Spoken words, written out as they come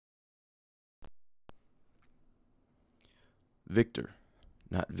Victor,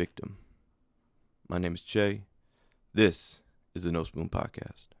 not victim. My name is Che. This is the No Spoon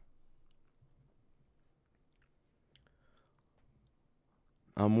Podcast.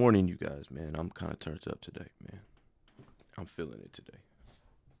 I'm warning you guys, man. I'm kind of turned up today, man. I'm feeling it today.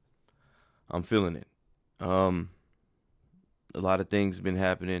 I'm feeling it. A lot of things been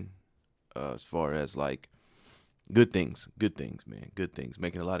happening as far as like good things, man. Good things.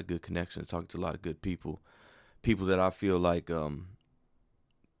 Making a lot of good connections, talking to a lot of good people. People that I feel like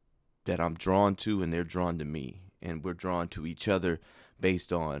that I'm drawn to and they're drawn to me. And we're drawn to each other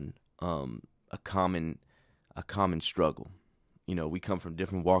based on a common struggle. You know, we come from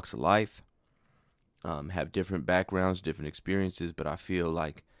different walks of life, have different backgrounds, different experiences, but I feel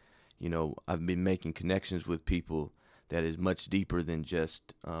like, you know, I've been making connections with people that is much deeper than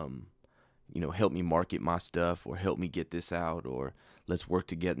just, help me market my stuff or help me get this out or let's work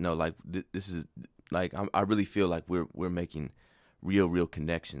together. No, like this is like, I really feel like we're making real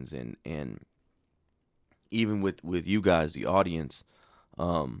connections. And even with you guys, the audience,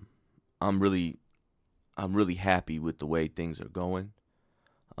 I'm really happy with the way things are going.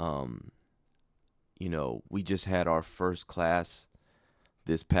 We just had our first class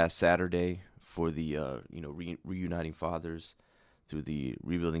this past Saturday for the reuniting fathers through the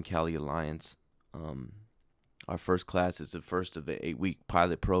Rebuilding Cali Alliance. Our first class is the first of the 8-week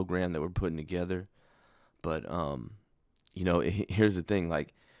pilot program that we're putting together. But here's the thing: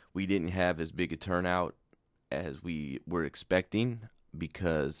 like, we didn't have as big a turnout as we were expecting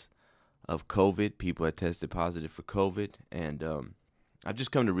because of COVID. People had tested positive for COVID, and I've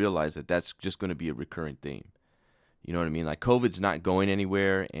just come to realize that that's just going to be a recurring theme. You know what I mean? Like, COVID's not going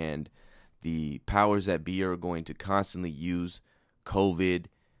anywhere, and the powers that be are going to constantly use COVID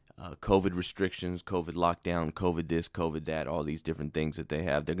restrictions, COVID lockdown, COVID this, COVID that, all these different things that they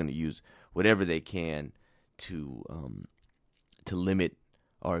have. They're going to use whatever they can to limit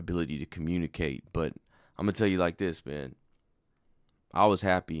our ability to communicate. But I'm going to tell you like this, man. I was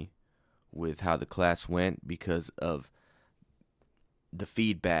happy with how the class went because of the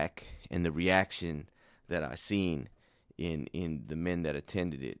feedback and the reaction that I seen in the men that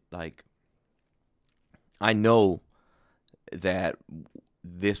attended it. Like, I know that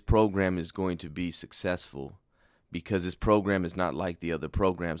this program is going to be successful because this program is not like the other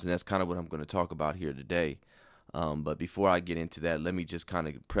programs, and that's kind of what I'm going to talk about here today. But before I get into that, let me just kind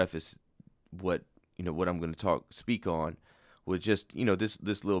of preface what I'm going to speak on with just,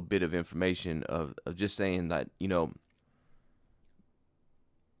 this little bit of information of just saying that,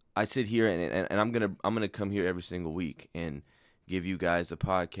 I sit here and I'm gonna come here every single week and give you guys a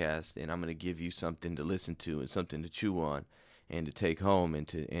podcast, and I'm gonna give you something to listen to and something to chew on and to take home and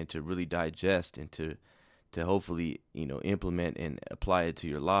to really digest and to hopefully implement and apply it to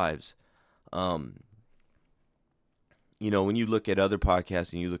your lives. When you look at other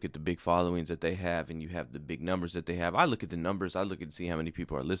podcasts and you look at the big followings that they have and you have the big numbers that they have, I look at the numbers. I look and see how many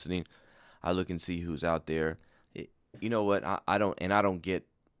people are listening. I look and see who's out there. You know what? I don't get,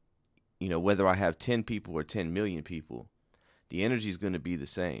 whether I have 10 people or 10 million people, the energy is going to be the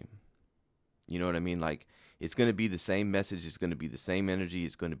same. You know what I mean? Like, it's going to be the same message. It's going to be the same energy.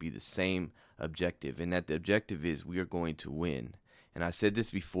 It's going to be the same objective. And that the objective is we are going to win. And I said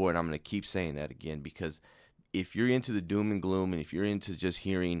this before, and I'm going to keep saying that again, because if you're into the doom and gloom, and if you're into just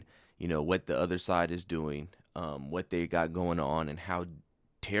hearing, what the other side is doing, what they got going on, and how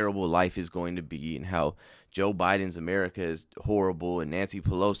terrible life is going to be, and how Joe Biden's America is horrible, and Nancy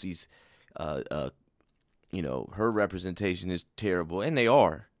Pelosi's, her representation is terrible, and they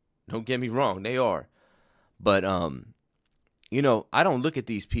are. Don't get me wrong, they are. But I don't look at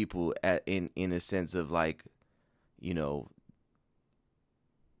these people in a sense of like,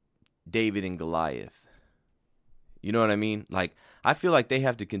 David and Goliath. You know what I mean? Like, I feel like they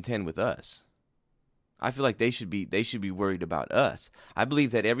have to contend with us. I feel like they should be worried about us. I believe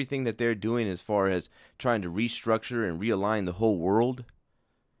that everything that they're doing as far as trying to restructure and realign the whole world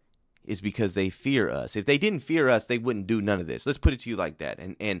is because they fear us. If they didn't fear us, they wouldn't do none of this. Let's put it to you like that.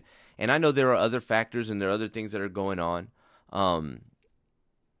 And I know there are other factors and there are other things that are going on.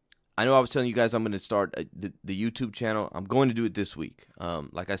 I know I was telling you guys I'm going to start the YouTube channel. I'm going to do it this week.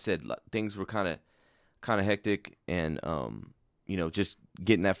 Like I said, things were kind of hectic, and just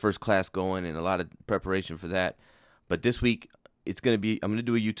getting that first class going and a lot of preparation for that. But this week I'm going to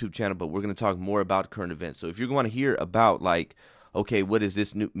do a YouTube channel, but we're going to talk more about current events. So if you want to hear about, like, okay, what does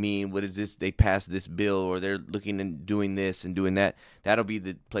this mean? What is this? They passed this bill, or they're looking and doing this and doing that. That'll be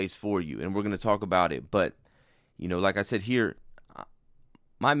the place for you, and we're going to talk about it. But like I said here,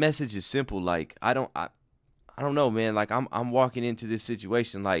 my message is simple. Like, I don't know, man. Like, I'm walking into this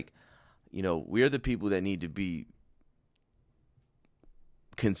situation like, we're the people that need to be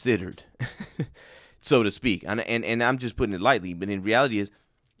considered, so to speak. And I'm just putting it lightly, but in reality is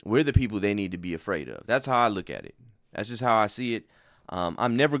we're the people they need to be afraid of. That's how I look at it. That's just how I see it.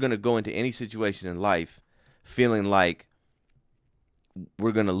 I'm never going to go into any situation in life feeling like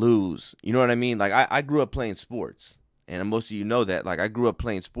we're going to lose. You know what I mean? Like, I grew up playing sports, and most of you know that. Like, I grew up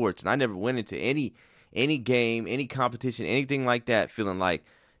playing sports, and I never went into any game, any competition, anything like that feeling like,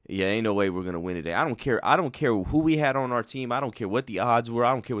 yeah, ain't no way we're going to win today. I don't care. I don't care who we had on our team. I don't care what the odds were.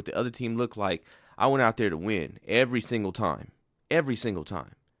 I don't care what the other team looked like. I went out there to win every single time. Every single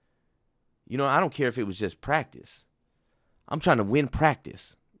time. You know, I don't care if it was just practice. I'm trying to win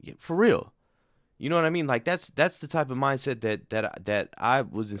practice. Yeah, for real. You know what I mean? Like, that's the type of mindset that I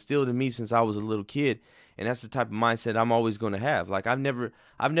was instilled in me since I was a little kid, and that's the type of mindset I'm always going to have. Like, I've never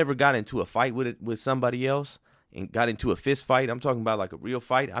got into a fight with somebody else and got into a fist fight. I'm talking about like a real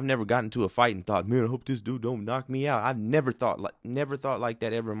fight. I've never gotten into a fight and thought, man, I hope this dude don't knock me out. I've never thought like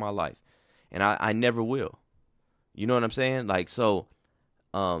that ever in my life, and I never will. You know what I'm saying? Like, so,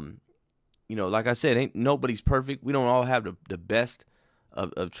 you know, like I said, ain't nobody's perfect. We don't all have the best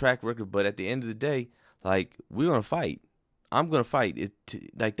of track record, but at the end of the day, like, we're gonna fight. I'm gonna fight.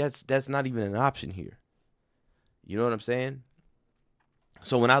 Like, that's not even an option here. You know what I'm saying?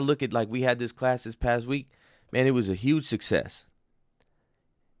 So when I look at, like, we had this class this past week, man, it was a huge success.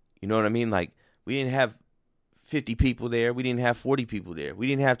 You know what I mean? Like, we didn't have 50 people there. We didn't have 40 people there. We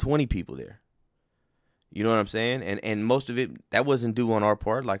didn't have 20 people there. You know what I'm saying? And most of it, that wasn't due on our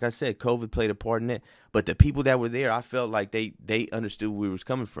part. Like I said, COVID played a part in it. But the people that were there, I felt like they understood where we was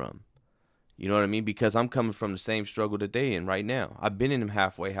coming from. You know what I mean? Because I'm coming from the same struggle that they in right now. I've been in them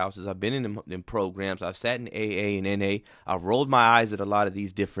halfway houses. I've been in them programs. I've sat in AA and NA. I've rolled my eyes at a lot of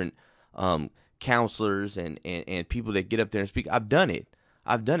these different counselors and people that get up there and speak. I've done it.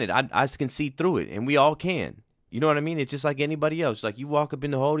 I can see through it, and we all can. You know what I mean? It's just like anybody else. Like, you walk up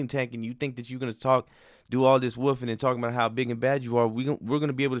in the holding tank and you think that you're going to do all this woofing and talking about how big and bad you are. We're going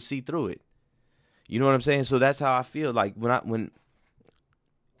to be able to see through it. You know what I'm saying? So that's how I feel. Like, when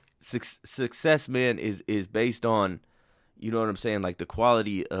success, man, is based on, you know what I'm saying, like the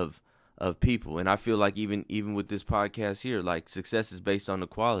quality of people. And I feel like even with this podcast here, like, success is based on the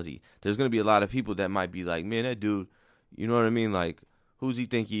quality. There's going to be a lot of people that might be like, man, that dude, you know what I mean? Like, who's he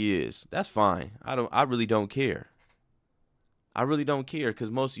think he is? That's fine. I really don't care. I really don't care, because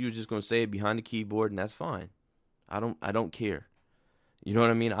most of you are just going to say it behind the keyboard, and that's fine. I don't care. You know what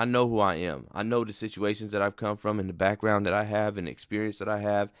I mean? I know who I am. I know the situations that I've come from, and the background that I have, and the experience that I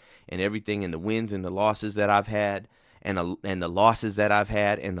have, and everything, and the wins and the losses that I've had, and the losses that I've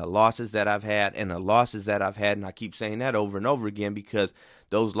had, and the losses that I've had, and the losses that I've had, and I keep saying that over and over again, because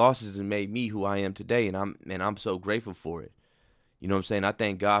those losses have made me who I am today, and I'm so grateful for it. You know what I'm saying? I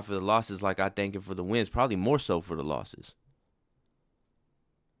thank God for the losses like I thank Him for the wins, probably more so for the losses.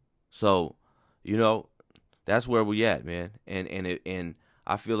 So, you know, that's where we at, man. And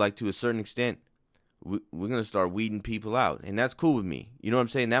I feel like, to a certain extent, we're gonna start weeding people out, and that's cool with me. You know what I'm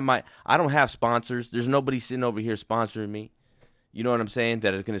saying? I don't have sponsors. There's nobody sitting over here sponsoring me. You know what I'm saying?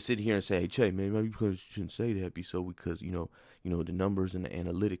 That is gonna sit here and say, "Hey, Che, man, maybe you shouldn't say that, because you know the numbers and the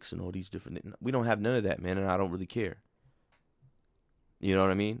analytics and all these different things." We don't have none of that, man, and I don't really care. You know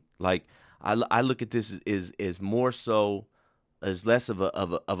what I mean? Like, I look at this as more so as less of a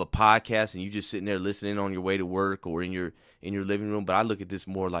podcast, and you just sitting there listening on your way to work or in your living room. But I look at this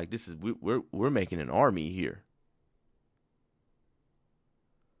more like we're making an army here.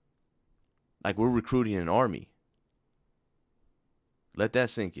 Like, we're recruiting an army. Let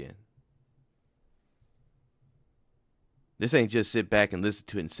that sink in. This ain't just sit back and listen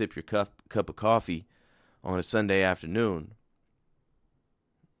to it and sip your cup of coffee on a Sunday afternoon.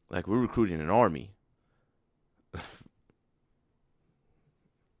 Like, we're recruiting an army.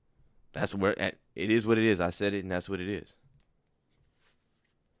 That's where it is what it is. I said it, and that's what it is.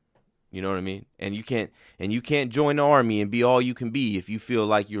 You know what I mean? And you can't join the army and be all you can be if you feel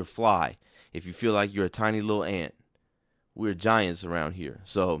like you're a fly, if you feel like you're a tiny little ant. We're giants around here.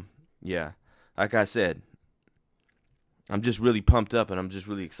 So, yeah, like I said, I'm just really pumped up, and I'm just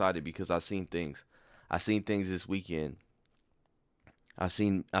really excited because I've seen things. I've seen things this weekend. I've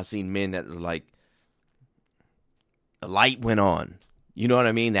seen men that are like, the light went on. You know what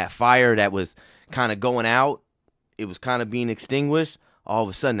I mean? That fire that was kind of going out, it was kind of being extinguished. All of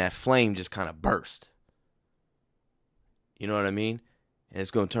a sudden, that flame just kind of burst. You know what I mean? And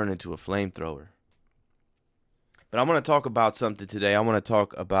it's going to turn into a flamethrower. But I'm going to talk about something today. I want to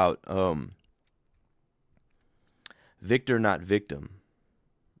talk about victor, not victim.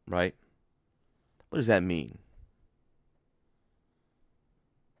 Right? What does that mean?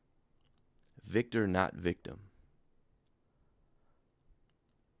 Victor, not victim.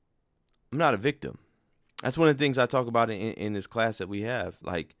 I'm not a victim. That's one of the things I talk about in this class that we have.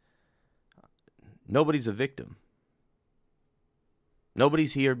 Like, nobody's a victim.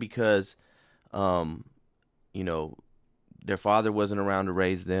 Nobody's here because, their father wasn't around to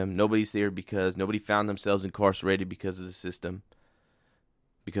raise them. Nobody's there because nobody found themselves incarcerated because of the system,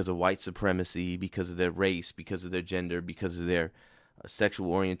 because of white supremacy, because of their race, because of their gender, because of their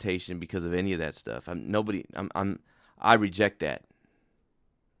sexual orientation, because of any of that stuff. I reject that.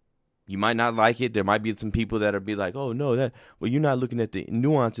 You might not like it. There might be some people that'll be like, "Oh no, you're not looking at the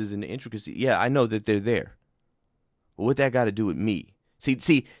nuances and the intricacy." Yeah, I know that they're there. But what that got to do with me?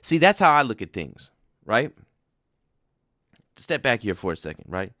 See, that's how I look at things, right? Step back here for a second,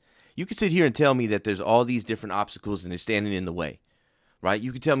 right? You can sit here and tell me that there's all these different obstacles and they're standing in the way, right?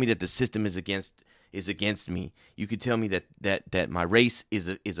 You can tell me that the system is against me. You could tell me that my race is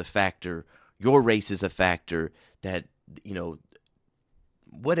a factor, your race is a factor, that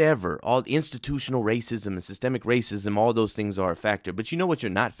whatever, all institutional racism and systemic racism, all those things are a factor. But you know what you're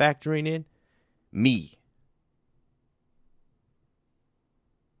not factoring in? Me.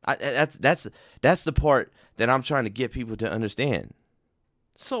 That's the part that I'm trying to get people to understand.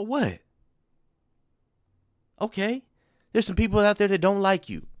 So what? Okay, there's some people out there that don't like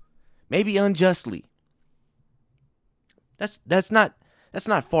you, maybe unjustly. That's not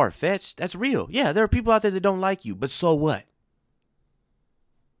far-fetched. That's real. Yeah, there are people out there that don't like you, but so what?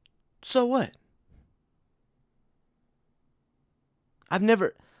 So what?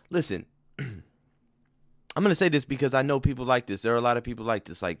 Listen, I'm going to say this because I know people like this. There are a lot of people like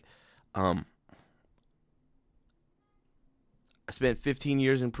this. Like, I spent 15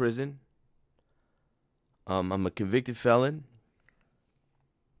 years in prison. I'm a convicted felon.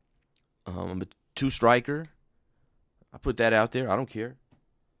 I'm a two-striker. I put that out there. I don't care.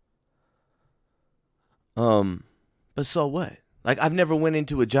 But so what? Like, I've never went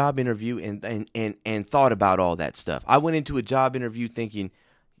into a job interview and thought about all that stuff. I went into a job interview thinking,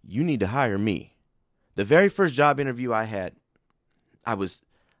 you need to hire me. The very first job interview I had, I was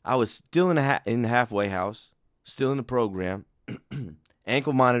still in the halfway house, still in the program,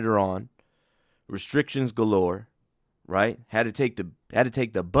 ankle monitor on, restrictions galore, right? Had to take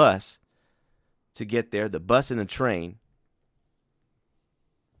the bus to get there, the bus and the train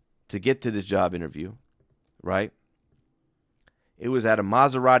to get to this job interview, right? It was at a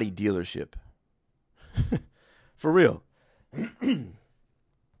Maserati dealership. For real.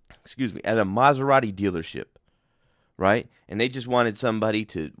 Excuse me, at a Maserati dealership, right? And they just wanted somebody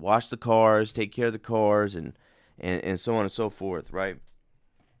to wash the cars, take care of the cars, and so on and so forth, right?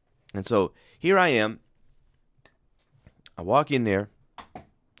 And so here I am. I walk in there,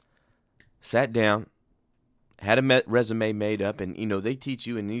 sat down, had a resume made up, and they teach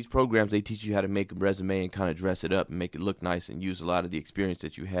you in these programs. They teach you how to make a resume and kind of dress it up and make it look nice and use a lot of the experience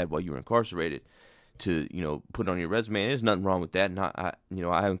that you had while you were incarcerated to put on your resume. And there's nothing wrong with that. And I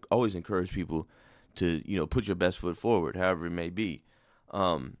always encourage people to put your best foot forward, however it may be.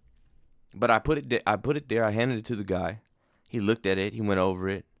 But I put it there. I handed it to the guy. He looked at it. He went over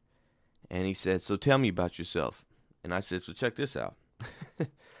it, and he said, "So tell me about yourself." And I said, "So check this out."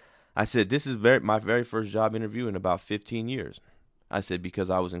 I said, "This is my very first job interview in about 15 years. I said, because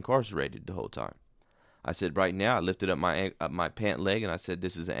I was incarcerated the whole time. I said, right now, I lifted up my pant leg, and I said,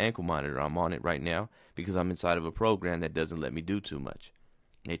 this is an ankle monitor. I'm on it right now because I'm inside of a program that doesn't let me do too much.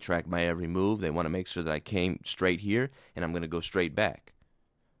 They track my every move. They want to make sure that I came straight here, and I'm going to go straight back,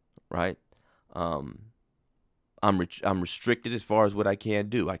 right? I'm restricted as far as what I can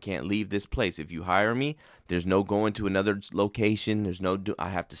do. I can't leave this place. If you hire me, there's no going to another location. I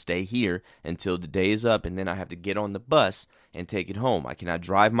have to stay here until the day is up, and then I have to get on the bus and take it home. I cannot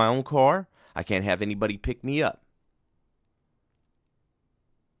drive my own car. I can't have anybody pick me up."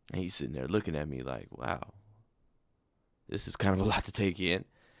 And he's sitting there looking at me like, wow, this is kind of a lot to take in.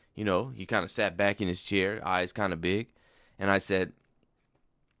 He kind of sat back in his chair, eyes kind of big. And I said,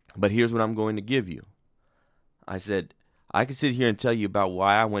 "But here's what I'm going to give you." I said, "I could sit here and tell you about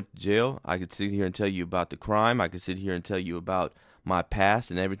why I went to jail. I could sit here and tell you about the crime. I could sit here and tell you about my past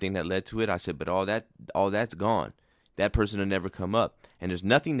and everything that led to it." I said, "But all that's gone. That person will never come up. And there's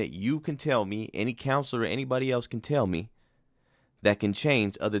nothing that you can tell me, any counselor or anybody else can tell me, that can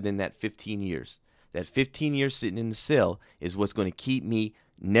change other than that 15 years. That 15 years sitting in the cell is what's going to keep me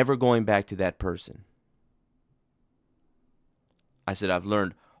never going back to that person." I said, "I've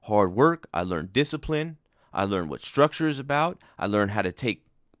learned hard work. I learned discipline. I learned what structure is about. I learned how to take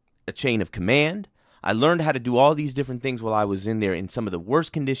a chain of command. I learned how to do all these different things while I was in there in some of the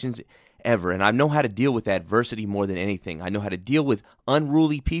worst conditions ever. And I know how to deal with adversity more than anything. I know how to deal with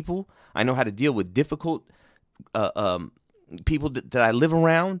unruly people. I know how to deal with difficult people that I live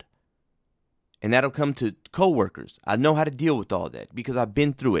around. And that'll come to coworkers. I know how to deal with all that because I've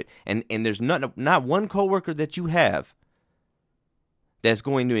been through it. And there's not one coworker that you have that's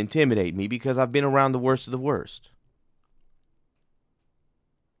going to intimidate me because I've been around the worst of the worst.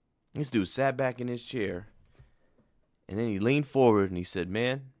 This dude sat back in his chair, and then he leaned forward and he said,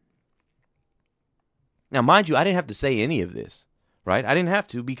 man. Now, mind you, I didn't have to say any of this, right? I didn't have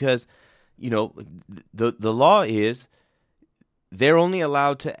to because, the law is they're only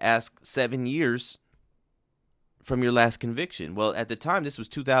allowed to ask 7 years from your last conviction. Well, at the time, this was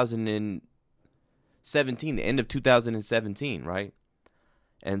 2017, the end of 2017, right?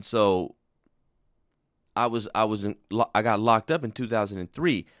 And so I got locked up in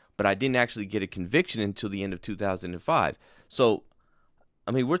 2003, but I didn't actually get a conviction until the end of 2005. So,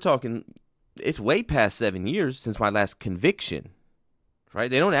 I mean, we're talking, it's way past 7 years since my last conviction, right?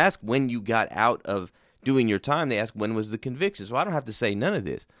 They don't ask when you got out of doing your time. They ask when was the conviction. So I don't have to say none of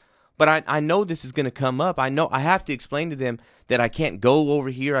this. But I know this is going to come up. I know I have to explain to them that I can't go over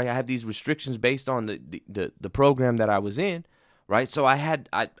here. I have these restrictions based on the program that I was in, right? So I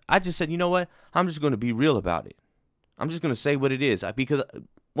just said, you know what? I'm just going to be real about it. I'm just going to say what it is. Because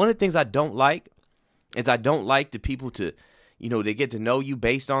one of the things I don't like is I don't like the people to, they get to know you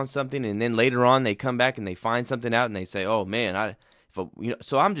based on something, and then later on they come back and they find something out and they say, oh man,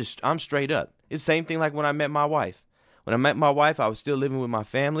 so I'm straight up. It's the same thing like when I met my wife. When I met my wife, I was still living with my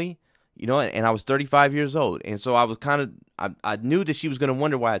family, and I was 35 years old. And so I was I knew that she was going to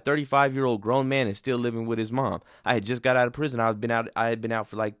wonder why a 35-year-old grown man is still living with his mom. I had just got out of prison. I had been out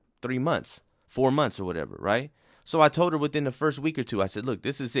for like 3 months, 4 months or whatever, right? So I told her within the first week or two, I said, look,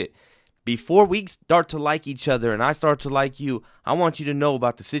 this is it. Before we start to like each other and I start to like you, I want you to know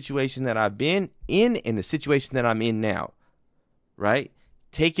about the situation that I've been in and the situation that I'm in now, right?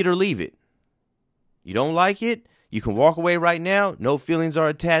 Take it or leave it. You don't like it? You can walk away right now. No feelings are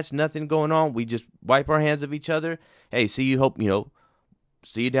attached. Nothing going on. We just wipe our hands of each other. Hey, see you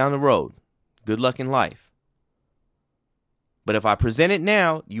down the road. Good luck in life. But if I present it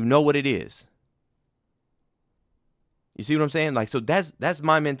now, you know what it is. You see what I'm saying? Like, so that's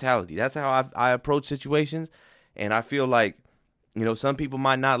my mentality. That's how I approach situations. And I feel like, some people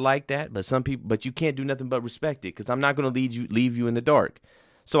might not like that, but you can't do nothing but respect it because I'm not going to leave you in the dark.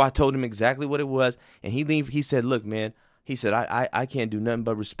 So I told him exactly what it was, and he said, look, man, he said, I can't do nothing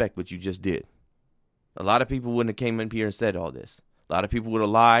but respect what you just did. A lot of people wouldn't have came in here and said all this. A lot of people would have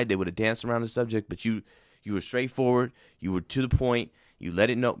lied. They would have danced around the subject, but you were straightforward. You were to the point. You let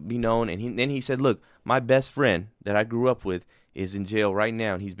it be known. And then he said, look, my best friend that I grew up with is in jail right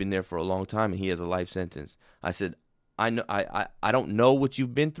now, and he's been there for a long time, and he has a life sentence. I said, I don't know what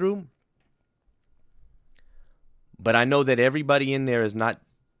you've been through, but I know that everybody in there is not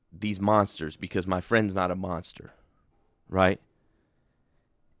these monsters because my friend's not a monster, right?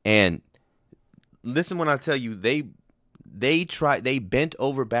 And listen when I tell you, they bent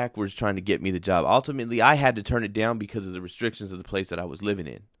over backwards trying to get me the job. Ultimately, I had to turn it down because of the restrictions of the place that I was living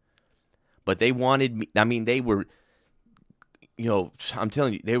in. But they wanted me, I mean, they were, I'm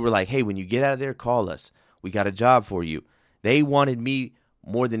telling you, they were like, hey, when you get out of there, call us. We got a job for you. They wanted me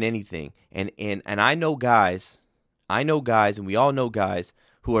more than anything. And I know guys, and we all know guys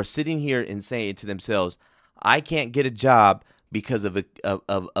who are sitting here and saying to themselves, I can't get a job because of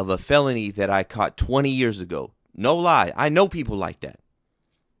a felony that I caught 20 years ago. No lie. I know people like that.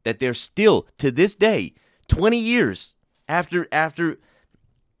 That they're still, to this day, 20 years after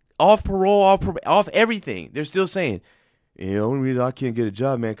off parole, off everything, they're still saying, the only reason I can't get a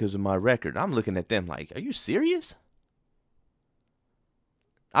job, man, because of my record. I'm looking at them like, are you serious?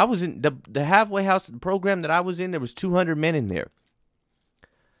 I was in the halfway house program that I was in, there was 200 men in there.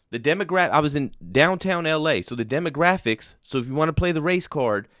 I was in downtown LA, so the demographics, so if you want to play the race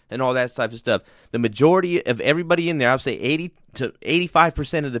card and all that type of stuff, the majority of everybody in there, I would say 80 to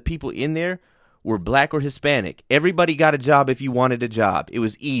 85% of the people in there were black or Hispanic. Everybody got a job if you wanted a job. It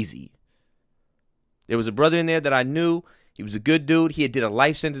was easy. There was a brother in there that I knew. He was a good dude. He did a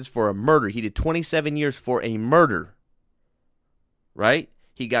life sentence for a murder. He did 27 years for a murder, right?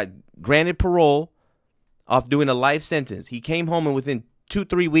 He got granted parole off doing a life sentence. He came home and within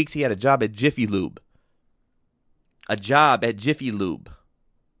 2-3 weeks, he had a job at Jiffy Lube.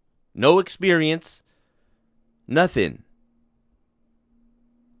 No experience. Nothing.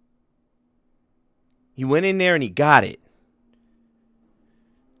 He went in there and he got it.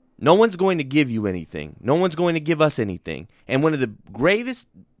 No one's going to give you anything. No one's going to give us anything. And one of the gravest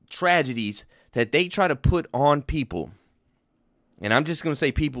tragedies that they try to put on people, and I'm just going to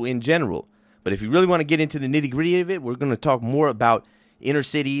say people in general, but if you really want to get into the nitty-gritty of it, we're going to talk more about inner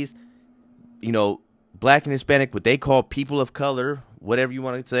cities, black and Hispanic, what they call people of color, whatever you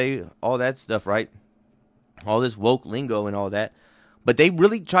want to say, all that stuff, right? All this woke lingo and all that. But they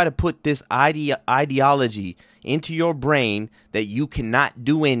really try to put this ideology into your brain that you cannot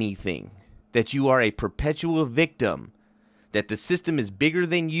do anything, that you are a perpetual victim, that the system is bigger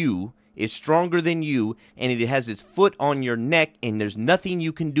than you, is stronger than you, and it has its foot on your neck, and there's nothing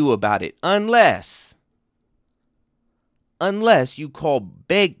you can do about it unless you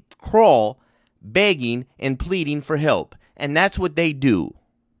crawl begging and pleading for help. And that's what they do.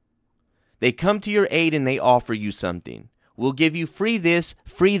 They come to your aid and they offer you something. We'll give you free this,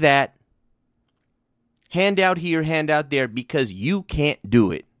 free that, handout here, handout there, because you can't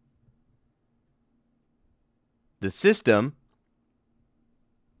do it. The system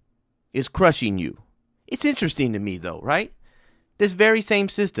is crushing you. It's interesting to me, though, right? This very same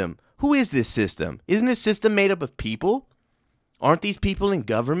system. Who is this system? Isn't this system made up of people? Aren't these people in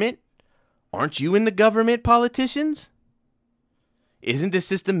government? Aren't you in the government, politicians? Isn't this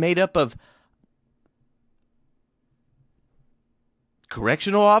system made up of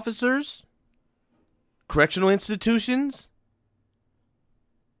correctional officers? Correctional institutions?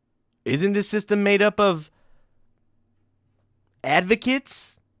 Isn't this system made up of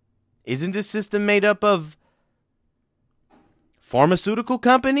advocates? Isn't this system made up of pharmaceutical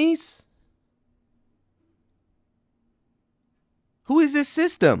companies? Who is this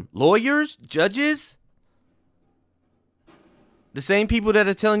system? Lawyers? Judges? The same people that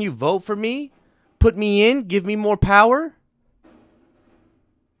are telling you, vote for me, put me in, give me more power?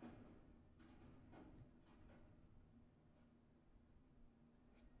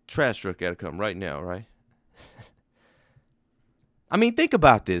 Trash truck gotta come right now, right? I mean, think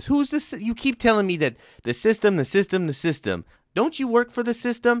about this. Who's this? You keep telling me that the system. Don't you work for the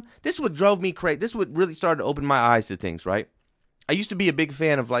system? This is what drove me crazy. This is what really started to open my eyes to things, right? I used to be a big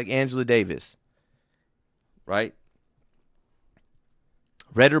fan of like Angela Davis, right?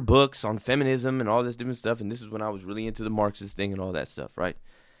 Read her books on feminism and all this different stuff, and this is when I was really into the Marxist thing and all that stuff, right?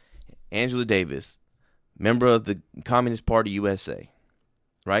 Angela Davis, member of the Communist Party USA,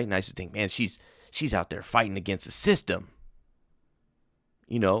 right? And I used to think, man, she's out there fighting against the system.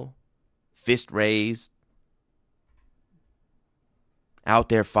 You know, fist raised, out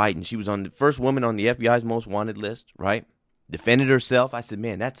there fighting. She was on the first woman on the FBI's most wanted list, right? Defended herself. I said,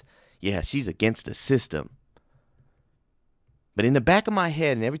 man, she's against the system. But in the back of my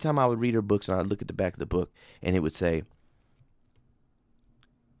head, and every time I would read her books, and I would look at the back of the book, and it would say,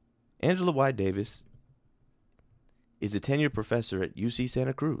 Angela Y. Davis is a tenured professor at UC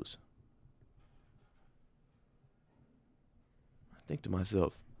Santa Cruz. I think to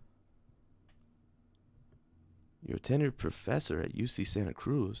myself, you're a tenured professor at UC Santa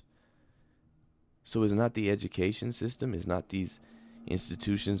Cruz. So is not the education system, is not these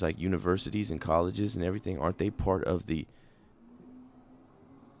institutions like universities and colleges and everything, aren't they part of the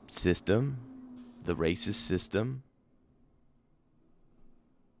system, the racist system?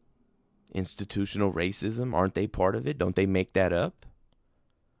 Institutional racism, aren't they part of it? Don't they make that up?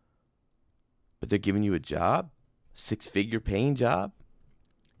 But they're giving you a job, 6-figure paying job,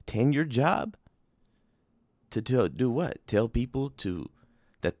 tenured job, to do what? Tell people to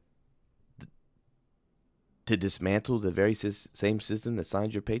dismantle the very same system that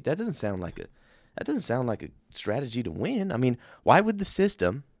signs your pay. That doesn't sound like a strategy to win. I mean, why would the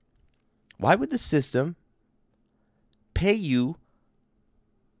system pay you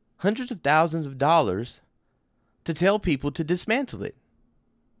hundreds of thousands of dollars to tell people to dismantle it?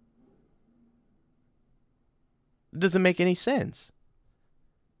 It doesn't make any sense.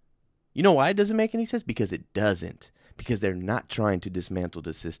 You know why it doesn't make any sense? Because it doesn't. Because they're not trying to dismantle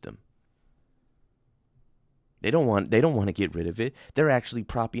the system. They don't want to get rid of it. They're actually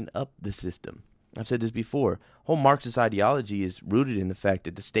propping up the system. I've said this before. Whole Marxist ideology is rooted in the fact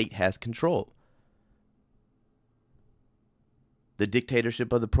that the state has control. The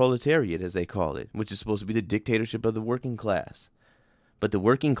dictatorship of the proletariat, as they call it, which is supposed to be the dictatorship of the working class. But the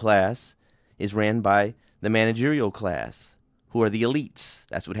working class is ran by the managerial class, who are the elites.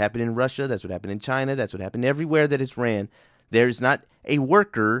 That's what happened in Russia. That's what happened in China. That's what happened everywhere that it's ran. There's not a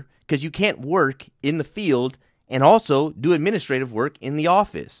worker, because you can't work in the field and also do administrative work in the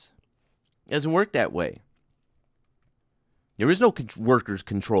office. It doesn't work that way. There is no workers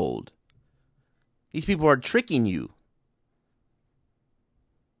controlled. These people are tricking you.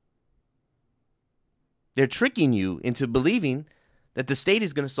 They're tricking you into believing that the state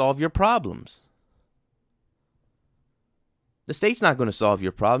is going to solve your problems. The state's not going to solve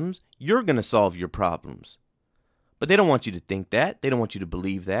your problems. You're going to solve your problems. But they don't want you to think that. They don't want you to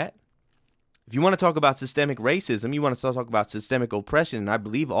believe that. If you want to talk about systemic racism, you want to talk about systemic oppression, and I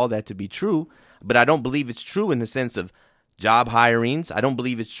believe all that to be true, but I don't believe it's true in the sense of job hirings. I don't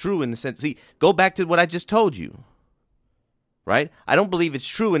believe it's true in the sense, see, go back to what I just told you, right? I don't believe it's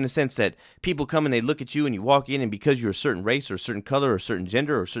true in the sense that people come and they look at you and you walk in, and because you're a certain race or a certain color or a certain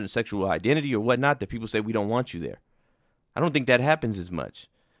gender or a certain sexual identity or whatnot, that people say we don't want you there. I don't think that happens as much.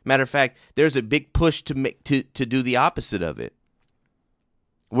 Matter of fact, there's a big push to do the opposite of it.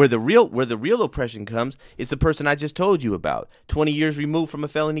 Where the real oppression comes, it's the person I just told you about. 20 years removed from a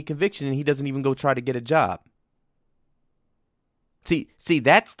felony conviction, and he doesn't even go try to get a job. See,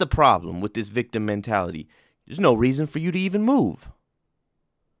 that's the problem with this victim mentality. There's no reason for you to even move.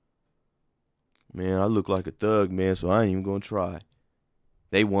 Man, I look like a thug, man, so I ain't even going to try.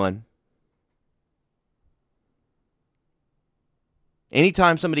 They won.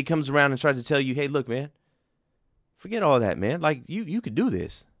 Anytime somebody comes around and tries to tell you, hey, look, man, forget all that, man. Like, you could do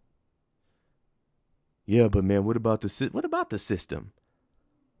this. Yeah, but, man, what about the system?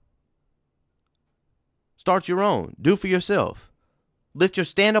 Start your own. Do for yourself.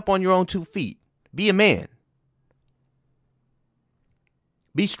 Stand up on your own 2 feet. Be a man.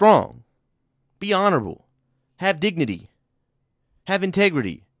 Be strong. Be honorable. Have dignity. Have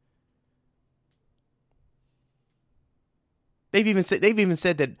integrity. They've even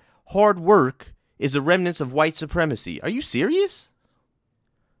said that hard work is a remnant of white supremacy. Are you serious?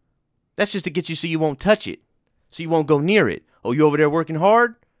 That's just to get you so you won't touch it, so you won't go near it. Oh, you over there working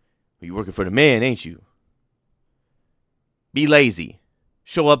hard? Well, you're working for the man, ain't you? Be lazy.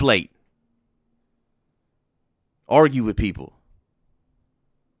 Show up late. Argue with people.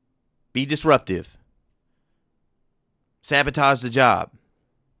 Be disruptive. Sabotage the job.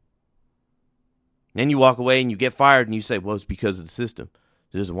 Then you walk away and you get fired and you say, well, it's because of the system.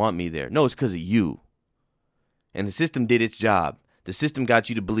 It doesn't want me there. No, it's because of you. And the system did its job. The system got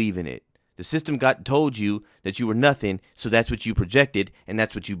you to believe in it. The system told you that you were nothing, so that's what you projected, and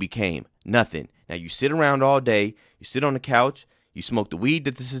that's what you became. Nothing. Now you sit around all day, you sit on the couch, you smoke the weed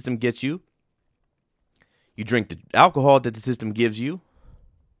that the system gets you, you drink the alcohol that the system gives you,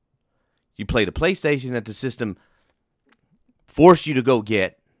 you play the PlayStation that the system forced you to go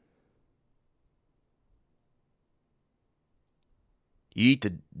get, you eat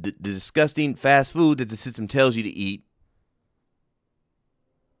the disgusting fast food that the system tells you to eat,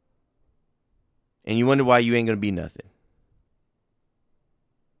 and you wonder why you ain't going to be nothing.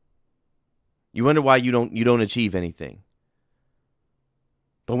 You wonder why you don't achieve anything.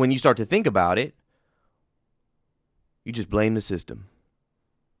 But when you start to think about it, you just blame the system.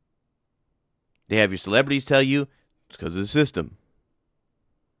 They have your celebrities tell you it's because of the system,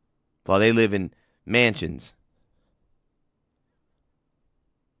 while they live in mansions.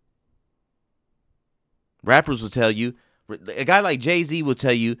 Rappers will tell you, a guy like Jay-Z will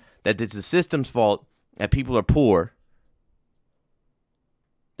tell you that it's the system's fault that people are poor,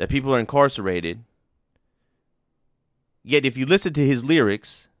 that people are incarcerated. Yet if you listen to his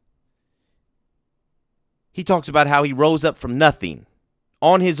lyrics, he talks about how he rose up from nothing,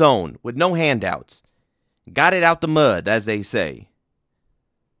 on his own, with no handouts. Got it out the mud, as they say.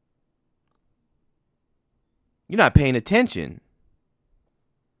 You're not paying attention.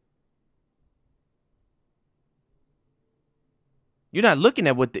 You're not looking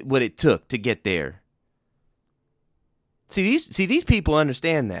at what it took to get there. See, these people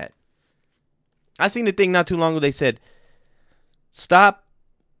understand that. I seen the thing not too long ago. They said, stop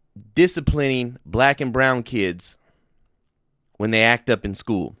disciplining black and brown kids when they act up in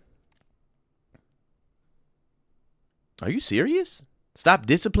school. Are you serious? Stop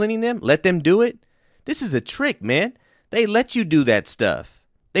disciplining them? Let them do it? This is a trick, man. They let you do that stuff.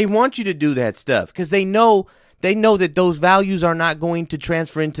 They want you to do that stuff because they know that those values are not going to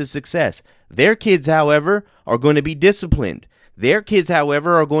transfer into success. Their kids, however, are going to be disciplined. Their kids,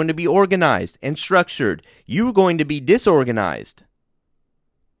 however, are going to be organized and structured. You're going to be disorganized.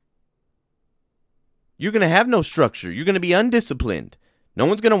 You're going to have no structure. You're going to be undisciplined. No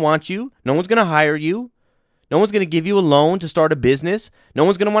one's going to want you. No one's going to hire you. No one's going to give you a loan to start a business. No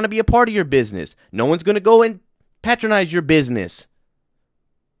one's going to want to be a part of your business. No one's going to go and patronize your business.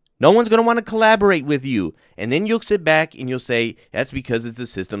 No one's going to want to collaborate with you. And then you'll sit back and you'll say, that's because it's the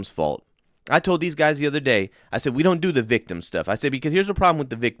system's fault. I told these guys the other day, I said, we don't do the victim stuff. I said, because here's the problem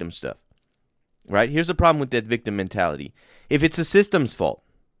with the victim stuff, right? Here's the problem with that victim mentality. If it's the system's fault,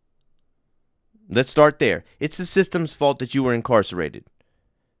 let's start there. It's the system's fault that you were incarcerated,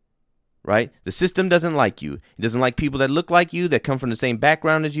 right? The system doesn't like you. It doesn't like people that look like you, that come from the same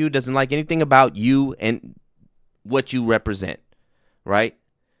background as you. It doesn't like anything about you and what you represent, right?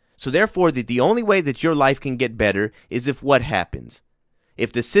 So therefore, the only way that your life can get better is if what happens?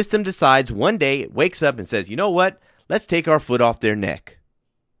 If the system decides one day, it wakes up and says, you know what? Let's take our foot off their neck.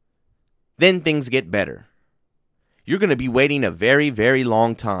 Then things get better. you're going to be waiting a very, very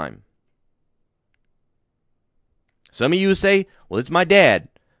long time. Some of you say, well, it's my dad.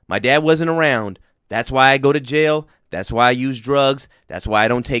 My dad wasn't around. That's why I go to jail. That's why I use drugs. That's why I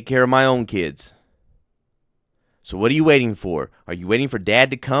don't take care of my own kids. So what are you waiting for? Are you waiting for dad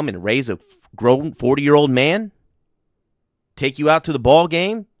to come and raise a grown 40-year-old man? Take you out to the ball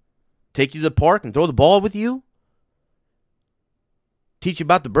game? Take you to the park and throw the ball with you? Teach you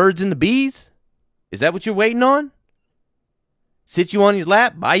about the birds and the bees? Is that what you're waiting on? Sit you on his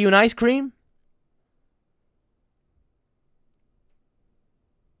lap? Buy you an ice cream?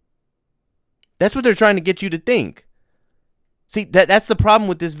 That's what they're trying to get you to think. See, that's the problem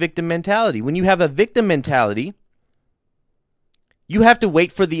with this victim mentality. When you have a victim mentality, you have to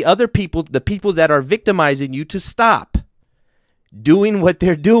wait for the other people, the people that are victimizing you, to stop doing what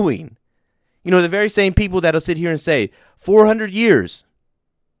they're doing. You know, the very same people that'll sit here and say, 400 years,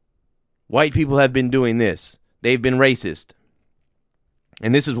 white people have been doing this. They've been racist.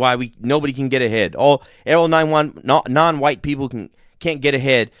 And this is why nobody can get ahead. All non-white people can't get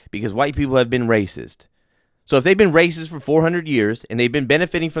ahead because white people have been racist. So if they've been racist for 400 years and they've been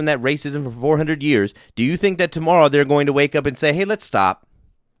benefiting from that racism for 400 years, do you think that tomorrow they're going to wake up and say, hey, let's stop?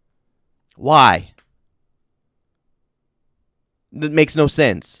 Why? That makes no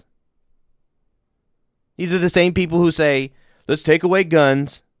sense. These are the same people who say, let's take away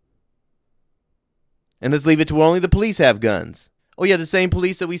guns and let's leave it to where only the police have guns. Oh yeah, the same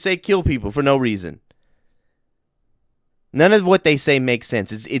police that we say kill people for no reason. None of what they say makes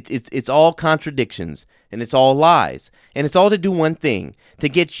sense. It's all contradictions, and it's all lies. And it's all to do one thing, to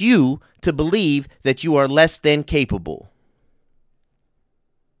get you to believe that you are less than capable.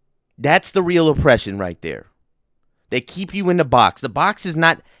 That's the real oppression right there. They keep you in the box. The box is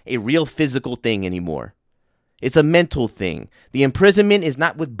not a real physical thing anymore. It's a mental thing. The imprisonment is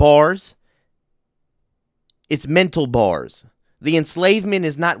not with bars. It's mental bars. The enslavement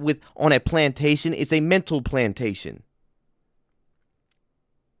is not on a plantation. It's a mental plantation.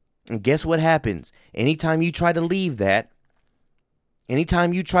 And guess what happens? Anytime you try to leave that,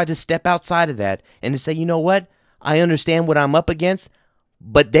 anytime you try to step outside of that and to say, you know what? I understand what I'm up against,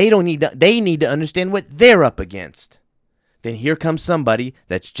 but they need to understand what they're up against. Then here comes somebody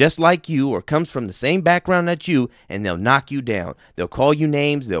that's just like you or comes from the same background as you, and they'll knock you down. They'll call you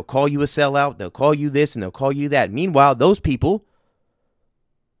names. They'll call you a sellout. They'll call you this and they'll call you that. Meanwhile, those people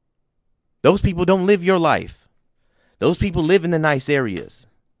don't live your life. Those people live in the nice areas.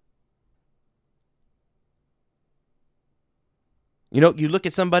 You know, you look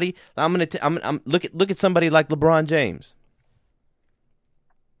at somebody. Look at somebody like LeBron James.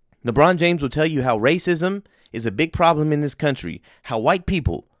 LeBron James will tell you how racism is a big problem in this country. How white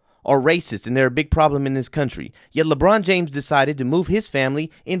people are racist and they're a big problem in this country. Yet LeBron James decided to move his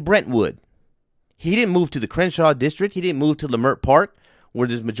family in Brentwood. He didn't move to the Crenshaw district. He didn't move to Leimert Park, where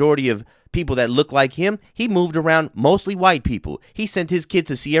there's a majority of people that look like him. He moved around mostly white people. He sent his kids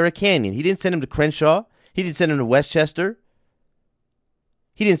to Sierra Canyon. He didn't send them to Crenshaw. He didn't send them to Westchester.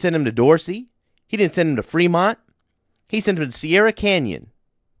 He didn't send him to Dorsey. He didn't send him to Fremont. He sent him to Sierra Canyon.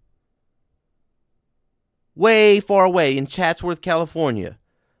 Way far away in Chatsworth, California.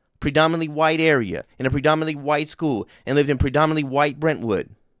 Predominantly white area. In a predominantly white school. And lived in predominantly white Brentwood.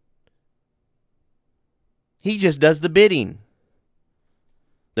 He just does the bidding.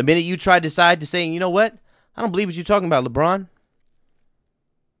 The minute you decide to say, you know what? I don't believe what you're talking about, LeBron. I'm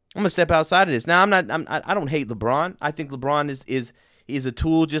going to step outside of this. Now, I don't hate LeBron. I think LeBron is a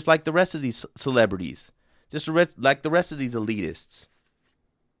tool just like the rest of these celebrities. Just like the rest of these elitists.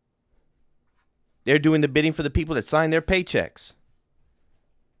 They're doing the bidding for the people that sign their paychecks.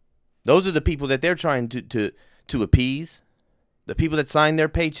 Those are the people that they're trying to appease. The people that sign their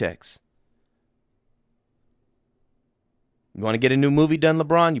paychecks. You want to get a new movie done,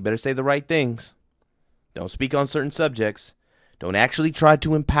 LeBron? You better say the right things. Don't speak on certain subjects. Don't actually try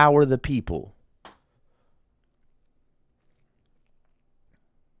to empower the people.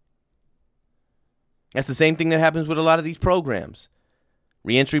 That's the same thing that happens with a lot of these programs.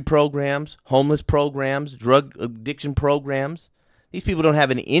 Reentry programs, homeless programs, drug addiction programs. These people don't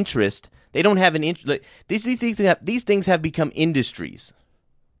have an interest. They don't have an interest. These things have become industries,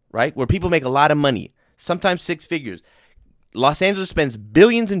 right? Where people make a lot of money, sometimes six figures. Los Angeles spends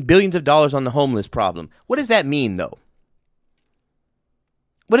billions and billions of dollars on the homeless problem. What does that mean, though?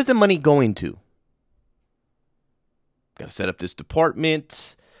 What is the money going to? Got to set up this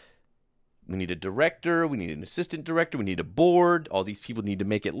department. We need a director. We need an assistant director. We need a board. All these people need to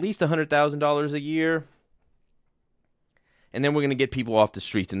make at least $100,000 a year. And then we're going to get people off the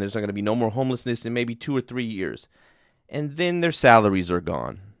streets. And there's not going to be no more homelessness in maybe 2 or 3 years. And then their salaries are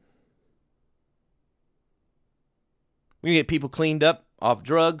gone. We're going to get people cleaned up off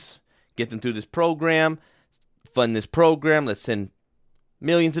drugs, get them through this program, fund this program. Let's send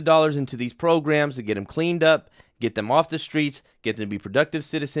millions of dollars into these programs to get them cleaned up, get them off the streets, get them to be productive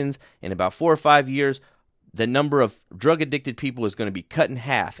citizens. In about 4 or 5 years, the number of drug-addicted people is going to be cut in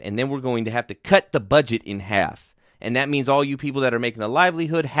half, and then we're going to have to cut the budget in half. And that means all you people that are making a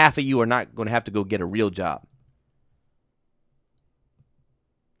livelihood, half of you are not going to have to go get a real job.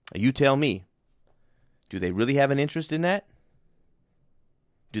 You tell me, do they really have an interest in that?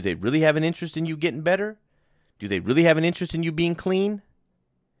 Do they really have an interest in you getting better? Do they really have an interest in you being clean?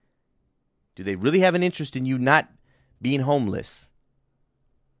 Do they really have an interest in you not being homeless?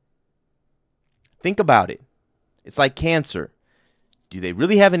 Think about it. It's like cancer. Do they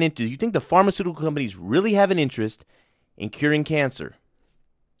really have an interest? Do you think the pharmaceutical companies really have an interest in curing cancer?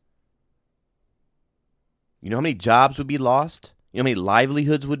 You know how many jobs would be lost? You know how many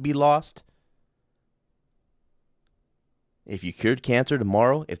livelihoods would be lost? If you cured cancer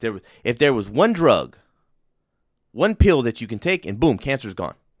tomorrow, if there was one drug, one pill that you can take, and boom, cancer's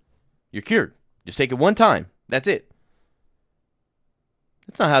gone. You're cured. Just take it one time. That's it.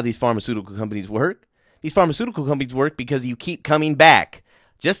 That's not how these pharmaceutical companies work. These pharmaceutical companies work because you keep coming back.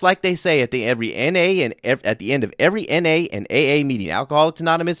 Just like they say at the end of every NA and AA meeting, Alcoholics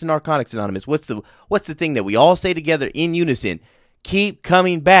Anonymous and Narcotics Anonymous. What's the thing that we all say together in unison? Keep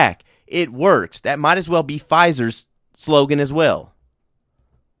coming back. It works. That might as well be Pfizer's slogan as well.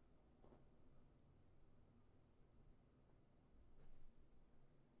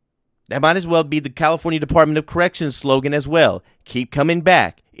 That might as well be the California Department of Corrections slogan as well. Keep coming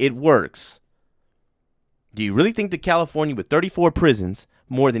back. It works. Do you really think that California, with 34 prisons,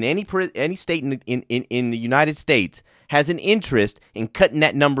 more than any state in the United States, has an interest in cutting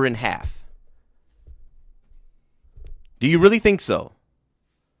that number in half? Do you really think so?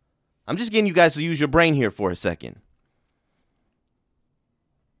 I'm just getting you guys to use your brain here for a second.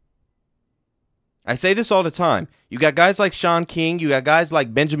 I say this all the time. You got guys like Sean King. You got guys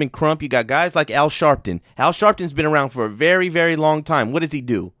like Benjamin Crump. You got guys like Al Sharpton. Al Sharpton's been around for a very, very long time. What does he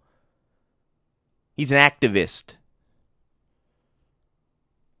do? He's an activist.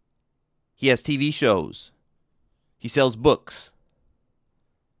 He has TV shows. He sells books.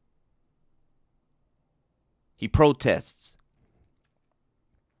 He protests.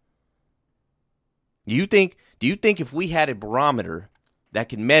 Do you think if we had a barometer that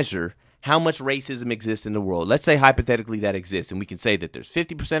could measure how much racism exists in the world, let's say hypothetically that exists, and we can say that there's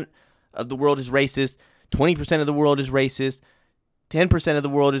 50% of the world is racist, 20% of the world is racist, 10% of the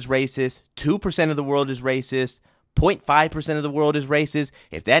world is racist, 2% of the world is racist, 0.5% of the world is racist.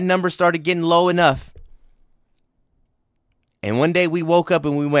 If that number started getting low enough, and one day we woke up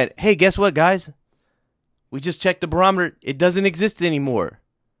and we went, hey, guess what, guys? We just checked the barometer. It doesn't exist anymore.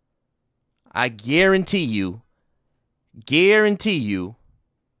 I guarantee you,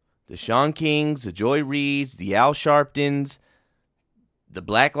 the Sean Kings, the Joy Reids, the Al Sharptons, the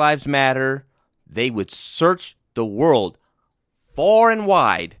Black Lives Matter, they would search the world far and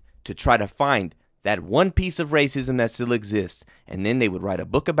wide to try to find that one piece of racism that still exists. And then they would write a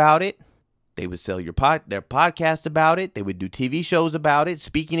book about it. They would sell their podcast about it. They would do TV shows about it,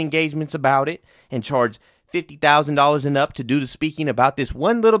 speaking engagements about it, and charge $50,000 and up to do the speaking about this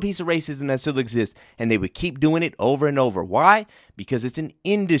one little piece of racism that still exists. And they would keep doing it over and over. Why? Because it's an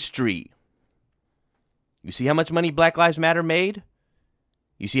industry. You see how much money Black Lives Matter made?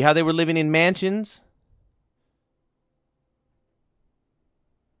 You see how they were living in mansions?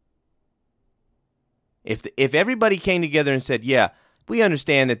 If everybody came together and said, yeah, we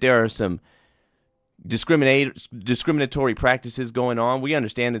understand that there are some discriminatory practices going on. We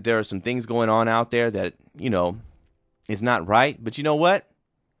understand that there are some things going on out there that, is not right. But you know what?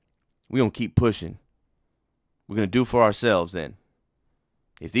 We're going to keep pushing. We're going to do for ourselves then.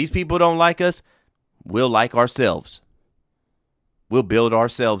 If these people don't like us, we'll like ourselves. We'll build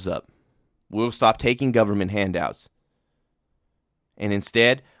ourselves up. We'll stop taking government handouts. And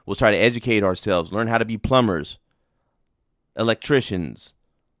instead, we'll try to educate ourselves, learn how to be plumbers, electricians,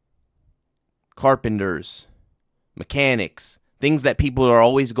 carpenters, mechanics, things that people are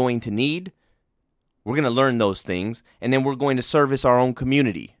always going to need. We're going to learn those things, and then we're going to service our own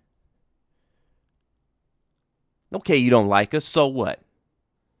community. Okay, you don't like us, so what?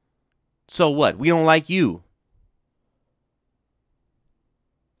 So what? We don't like you.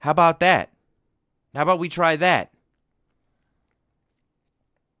 How about that? How about we try that?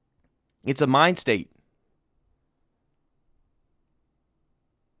 It's a mind state.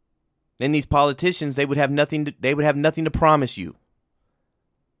 Then these politicians, they would have nothing to promise you.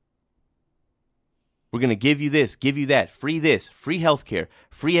 We're going to give you this, give you that, free healthcare,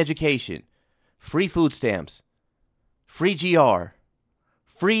 free education, free food stamps, Free GR.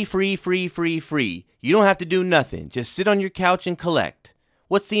 Free, free, free, free, free. You don't have to do nothing. Just sit on your couch and collect.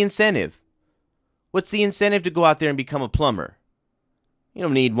 What's the incentive? What's the incentive to go out there and become a plumber? You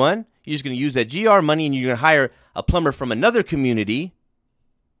don't need one. You're just going to use that GR money and you're going to hire a plumber from another community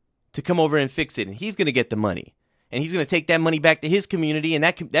to come over and fix it. And he's going to get the money. And he's going to take that money back to his community, and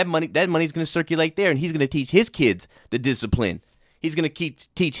that money's going to circulate there, and he's going to teach his kids the discipline. He's going to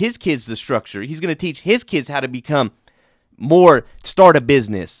teach his kids the structure. He's going to teach his kids how to become more, start a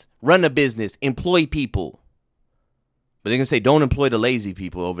business, run a business, employ people. But they're going to say, don't employ the lazy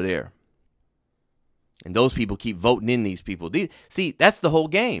people over there. And those people keep voting in these people. See, that's the whole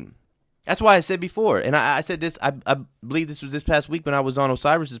game. That's why I said before, and I said this, I believe this was this past week when I was on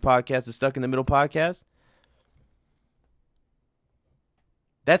Osiris's podcast, the Stuck in the Middle podcast.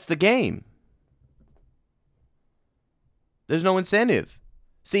 That's the game. There's no incentive.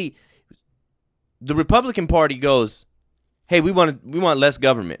 See, the Republican Party goes, hey, we want less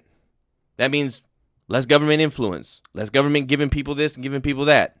government. That means less government influence, less government giving people this and giving people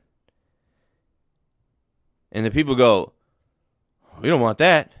that. And the people go, we don't want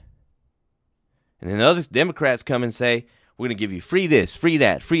that. And then other Democrats come and say, we're going to give you free this, free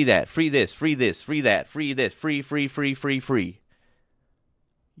that, free that, free this, free this, free that, free this, free, free, free, free, free.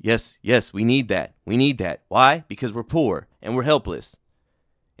 Yes, we need that. We need that. Why? Because we're poor and we're helpless.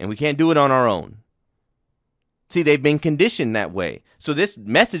 And we can't do it on our own. See, they've been conditioned that way. So this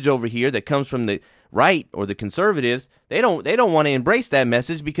message over here that comes from the right or the conservatives, they don't want to embrace that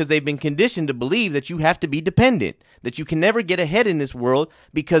message because they've been conditioned to believe that you have to be dependent, that you can never get ahead in this world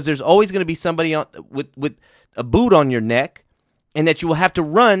because there's always going to be somebody with a boot on your neck, and that you will have to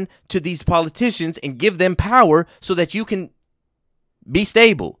run to these politicians and give them power so that you can be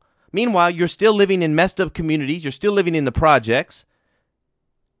stable. Meanwhile, you're still living in messed up communities. You're still living in the projects.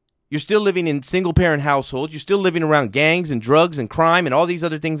 You're still living in single parent households. You're still living around gangs and drugs and crime and all these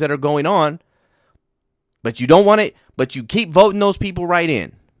other things that are going on. But you don't want it, but you keep voting those people right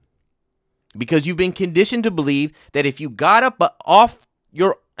in. Because you've been conditioned to believe that if you got up off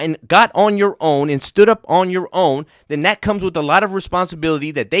your and got on your own and stood up on your own, then that comes with a lot of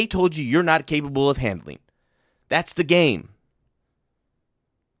responsibility that they told you you're not capable of handling. That's the game.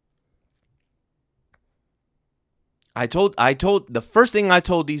 The first thing I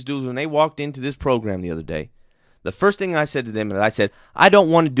told these dudes when they walked into this program the other day, the first thing I said to them is I said, I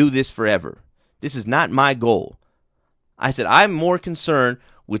don't want to do this forever. This is not my goal. I said, I'm more concerned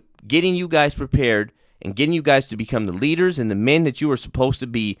with getting you guys prepared and getting you guys to become the leaders and the men that you are supposed to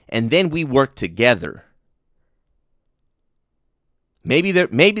be, and then we work together. Maybe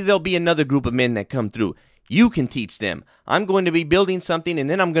there'll be another group of men that come through. You can teach them. I'm going to be building something, and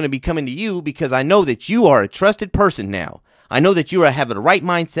then I'm going to be coming to you because I know that you are a trusted person now. I know that you have the right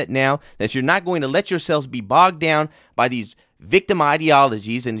mindset now, that you're not going to let yourselves be bogged down by these victim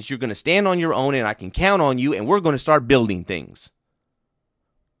ideologies, and that you're going to stand on your own, and I can count on you, and we're going to start building things.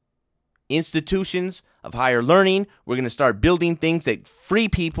 Institutions of higher learning, we're going to start building things that free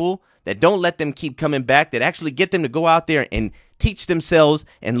people, that don't let them keep coming back, that actually get them to go out there and teach themselves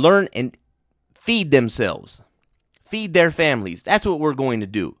and learn and feed themselves, feed their families. That's what we're going to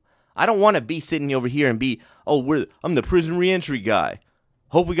do. I don't want to be sitting over here and be, I'm the prison reentry guy.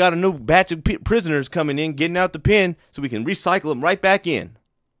 Hope we got a new batch of prisoners coming in, getting out the pen so we can recycle them right back in.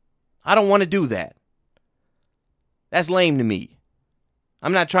 I don't want to do that. That's lame to me.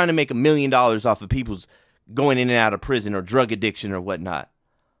 I'm not trying to make $1 million off of people's going in and out of prison or drug addiction or whatnot.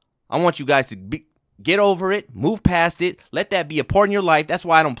 I want you guys to get over it, move past it, let that be a part in your life. That's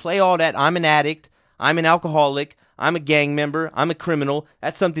why I don't play all that. I'm an addict. I'm an alcoholic. I'm a gang member. I'm a criminal.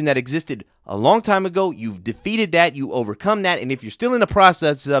 That's something that existed a long time ago. You've defeated that. You overcome that. And if you're still in the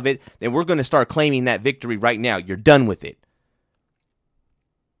process of it, then we're going to start claiming that victory right now. You're done with it.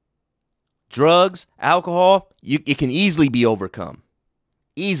 Drugs, alcohol, it can easily be overcome.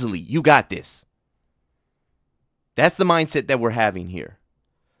 Easily. You got this. That's the mindset that we're having here.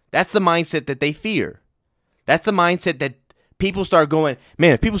 That's the mindset that they fear. That's the mindset that people start going,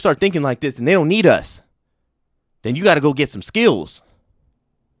 man, if people start thinking like this, then they don't need us. Then you got to go get some skills.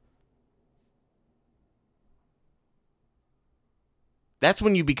 That's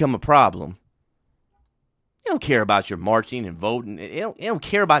when you become a problem. They don't care about your marching and voting. They don't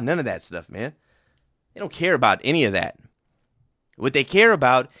care about none of that stuff, man. They don't care about any of that. What they care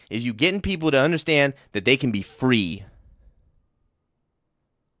about is you getting people to understand that they can be free.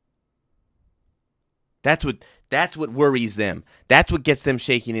 That's what worries them. That's what gets them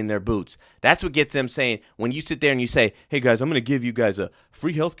shaking in their boots. That's what gets them saying, when you sit there and you say, hey guys, I'm going to give you guys a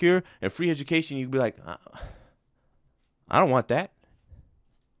free healthcare and free education, you'd be like, I don't want that.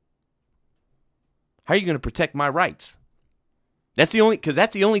 How are you going to protect my rights? That's the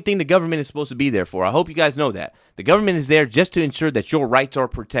only thing the government is supposed to be there for. I hope you guys know that. The government is there just to ensure that your rights are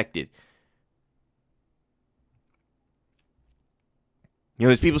protected. You know,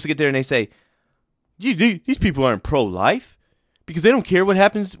 there's people sit there and they say, these people aren't pro-life because they don't care what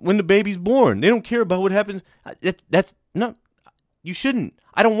happens when the baby's born. They don't care about what happens. That's no, you shouldn't.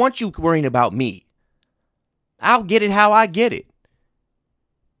 I don't want you worrying about me. I'll get it how I get it.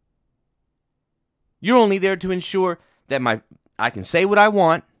 You're only there to ensure that I can say what I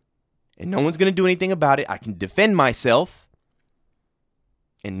want and no one's going to do anything about it. I can defend myself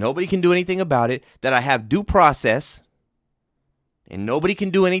and nobody can do anything about it. That I have due process and nobody can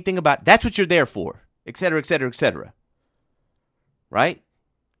do anything about it. That's what you're there for, et cetera, et cetera, et cetera. Right?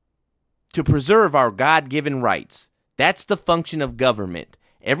 To preserve our God-given rights. That's the function of government.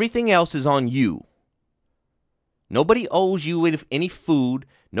 Everything else is on you. Nobody owes you any food.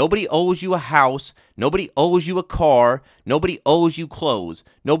 Nobody owes you a house. Nobody owes you a car. Nobody owes you clothes.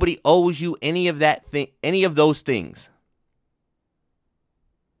 Nobody owes you any of those things.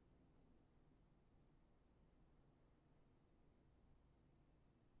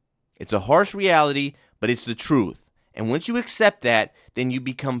 It's a harsh reality, but it's the truth. And once you accept that, then you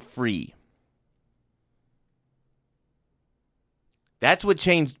become free. That's what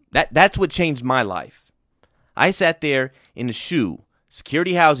changed. That's what changed my life. I sat there in the SHU,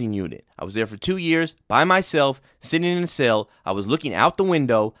 security housing unit. I was there for 2 years by myself, sitting in a cell. I was looking out the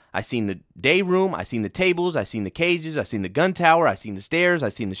window. I seen the day room. I seen the tables. I seen the cages. I seen the gun tower. I seen the stairs. I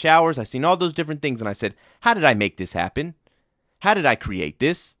seen the showers. I seen all those different things. And I said, how did I make this happen? How did I create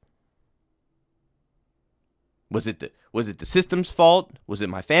this? Was it the system's fault? Was it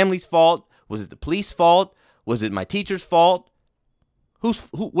my family's fault? Was it the police's fault? Was it my teacher's fault? Who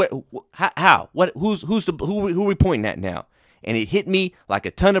are we pointing at now? And it hit me like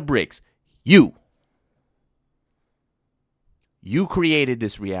a ton of bricks. You created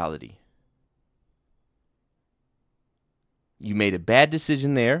this reality. You made a bad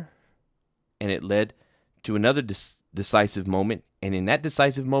decision there, and it led to another decisive moment. And in that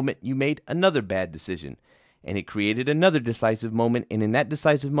decisive moment, you made another bad decision. And it created another decisive moment. And in that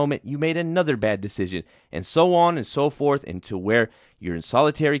decisive moment, you made another bad decision. And so on and so forth until where you're in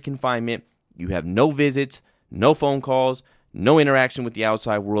solitary confinement. You have no visits, no phone calls, no interaction with the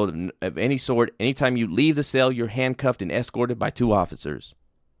outside world of any sort. Anytime you leave the cell, you're handcuffed and escorted by 2 officers.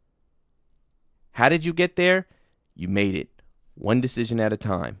 How did you get there? You made it one decision at a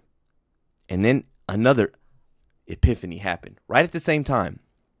time. And then another epiphany happened right at the same time.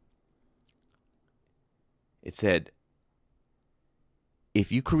 It said,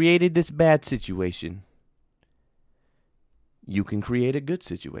 if you created this bad situation, you can create a good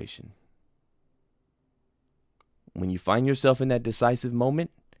situation. When you find yourself in that decisive moment,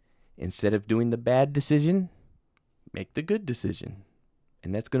 instead of doing the bad decision, make the good decision.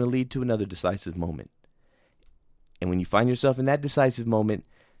 And that's going to lead to another decisive moment. And when you find yourself in that decisive moment,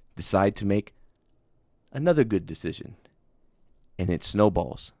 decide to make another good decision. And it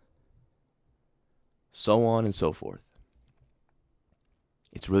snowballs. So on and so forth.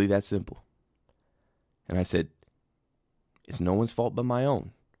 It's really that simple. And I said, it's no one's fault but my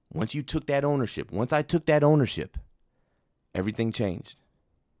own. Once I took that ownership, everything changed.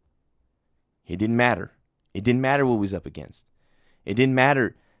 It didn't matter. It didn't matter what we was up against. It didn't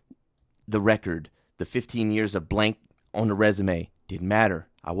matter the record, the 15 years of blank on the resume. Didn't matter.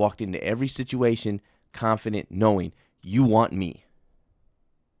 I walked into every situation confident, knowing you want me.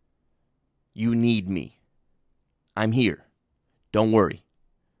 You need me. I'm here. Don't worry.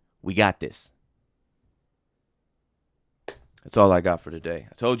 We got this. That's all I got for today.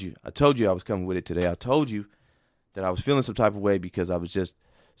 I told you I was coming with it today. I told you that I was feeling some type of way because I was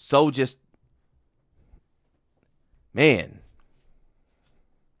man,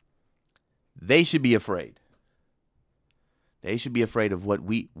 they should be afraid. They should be afraid of what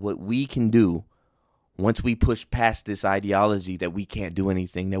we can do once we push past this ideology that we can't do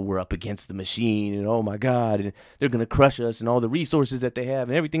anything, that we're up against the machine, and oh my God, and they're going to crush us and all the resources that they have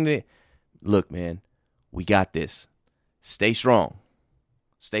and everything. Look, man, we got this. Stay strong.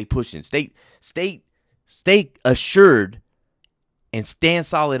 Stay pushing. Stay assured and stand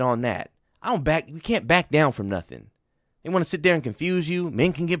solid on that. We can't back down from nothing. They want to sit there and confuse you.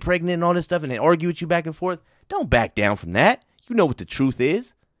 Men can get pregnant and all this stuff and then argue with you back and forth. Don't back down from that. You know what the truth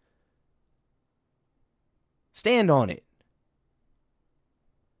is. Stand on it.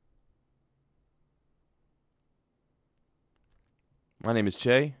 My name is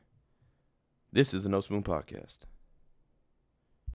Che. This is the No Spoon Podcast.